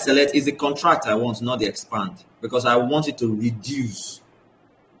when I select, is the contract I want, not the expand, because I want it to reduce.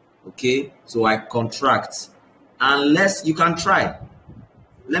 Okay, so I contract. Unless you can try.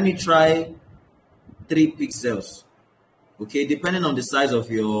 Let me try 3 pixels. Okay, depending on the size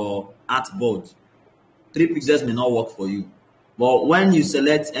of your artboard, 3 pixels may not work for you. But when you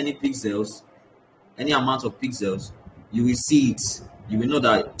select any pixels, any amount of pixels, you will see it. You will know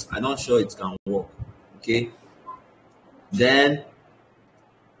that I'm not sure it can work. Okay. Then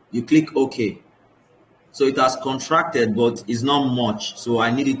you click OK. So it has contracted, but it's not much. So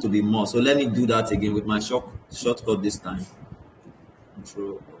I need it to be more. So let me do that again with my shortcut this time.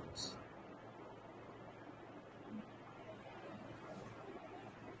 Control.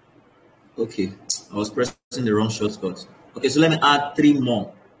 Okay, I was pressing the wrong shortcut. Okay, so let me add 3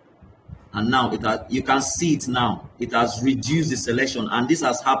 more. And now you can see it now. It has reduced the selection, and this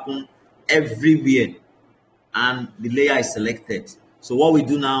has happened everywhere. And the layer is selected. So what we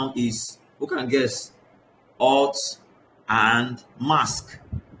do now is, who can guess? Alt and mask.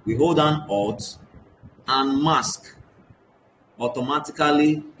 We hold down Alt and mask.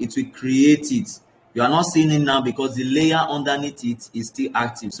 Automatically, it will create it. You are not seeing it now because the layer underneath it is still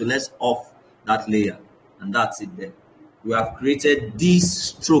active. So let's off that layer, and that's it there. We have created this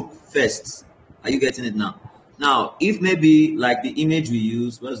stroke first. Are you getting it now? Now, if maybe like the image we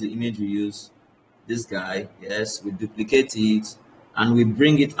use, where's the image we use? This guy, yes, we duplicate it and we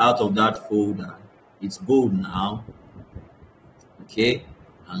bring it out of that folder. It's bold now. Okay,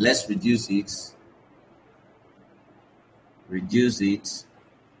 and let's reduce it. Reduce it.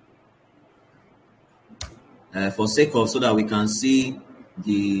 For sake of so that we can see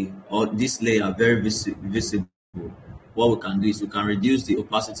this layer very visible. What we can do is we can reduce the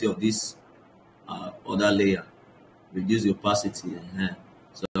opacity of this other layer. Reduce the opacity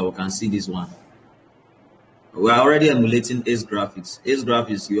so that we can see this one. We are already emulating Ace Graphics. Ace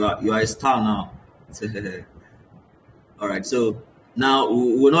Graphics, you are a star now. All right, so now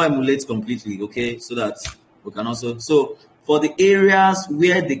we will not emulate completely, okay? So that we can also, so for the areas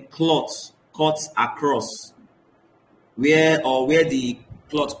where the cloth cuts across, where the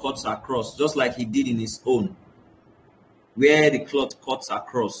cloth cuts across, just like he did in his own, where the cloth cuts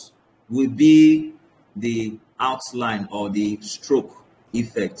across will be the outline or the stroke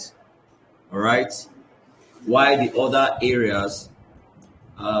effect. All right. While the other areas,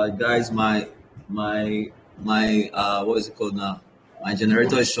 guys, my what is it called now? My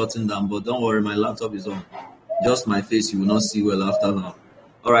generator is shutting down, but don't worry, my laptop is on. Just my face, you will not see well after now.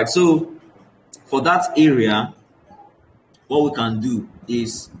 All right. So for that area, what we can do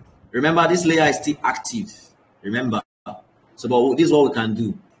is, remember this layer is still active. Remember. So, but this is what we can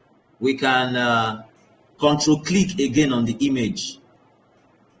do. We can control click again on the image.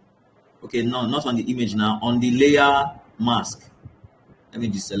 Okay, no, not on the image now, on the layer mask. Let me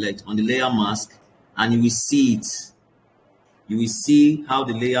deselect on the layer mask, and you will see it. You will see how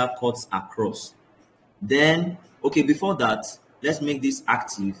the layer cuts across. Then, okay, before that, let's make this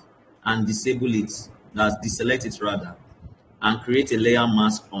active and disable it. That's deselect it rather, and create a layer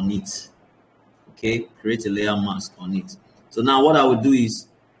mask on it. Okay, create a layer mask on it. So now what I will do is,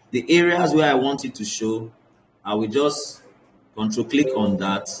 The areas where I want it to show, I will just control click on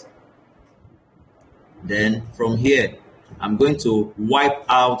that. Then from here, I'm going to wipe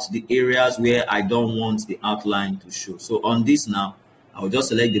out the areas where I don't want the outline to show. So on this now, I will just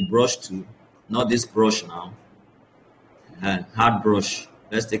select the brush tool, not this brush now, and hard brush.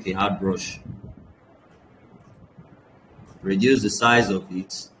 Let's take a hard brush. Reduce the size of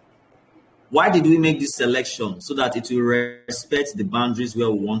it. Why did we make this selection? So that it will respect the boundaries where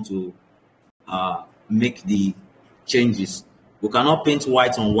we want to make the changes. We cannot paint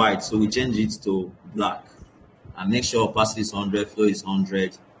white on white, so we change it to black. And make sure opacity is 100, flow is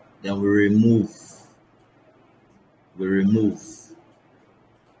 100. Then we remove.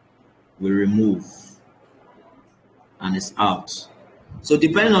 And it's out. So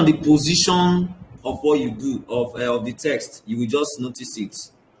depending on the position of what you do, of the text, you will just notice it.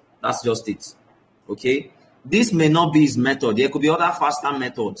 That's just it. Okay? This may not be his method. There could be other faster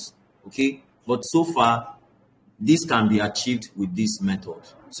methods. Okay? But so far, this can be achieved with this method.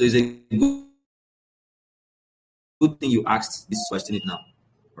 So it's a good thing you asked this question now.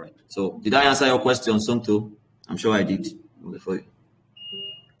 All right. So did I answer your question, Somto? I'm sure I did. For you.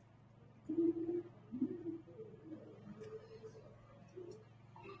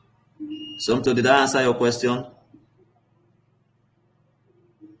 Somto, did I answer your question?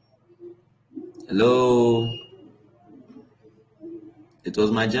 Hello? It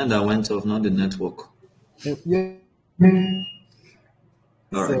was my gen that went off, not the network. Yeah.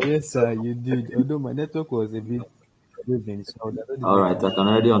 All right. Yes, sir, you did. Although my network was a bit moving, so all right, I can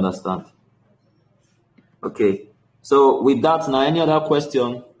already understand. Okay. So with that, now any other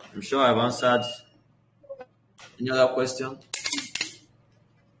question? I'm sure I've answered. Any other question?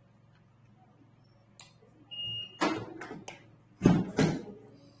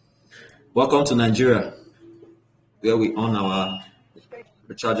 Welcome to Nigeria, where we own our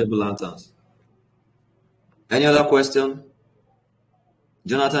rechargeable lanterns. Any other question?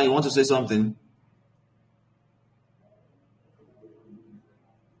 Jonathan, you want to say something?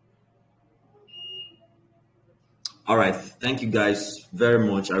 All right. Thank you guys very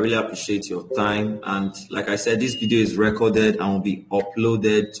much. I really appreciate your time. And like I said, this video is recorded and will be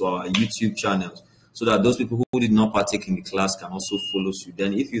uploaded to our YouTube channel so that those people who did not partake in the class can also follow you.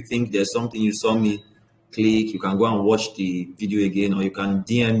 Then if you think there's something you saw me click, you can go and watch the video again, or you can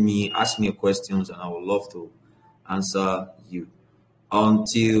DM me, ask me questions, and I would love to answer you.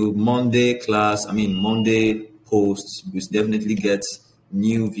 Until Monday Monday posts, we definitely get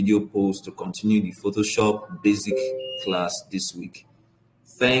new video posts to continue the Photoshop basic class this week.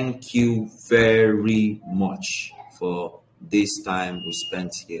 Thank you very much for this time we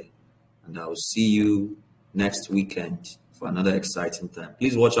spent here, and I will see you next weekend for another exciting time.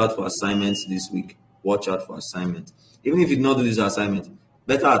 Please watch out for assignments this week. Watch out for assignments. Even if you do not do this assignment,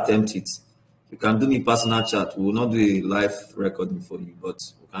 better attempt it. You can do me personal chat. We will not do a live recording for you, but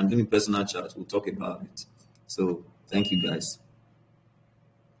you can do me personal chat. We'll talk about it. So thank you guys.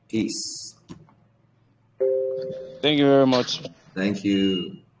 Peace. Thank you very much. Thank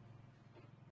you.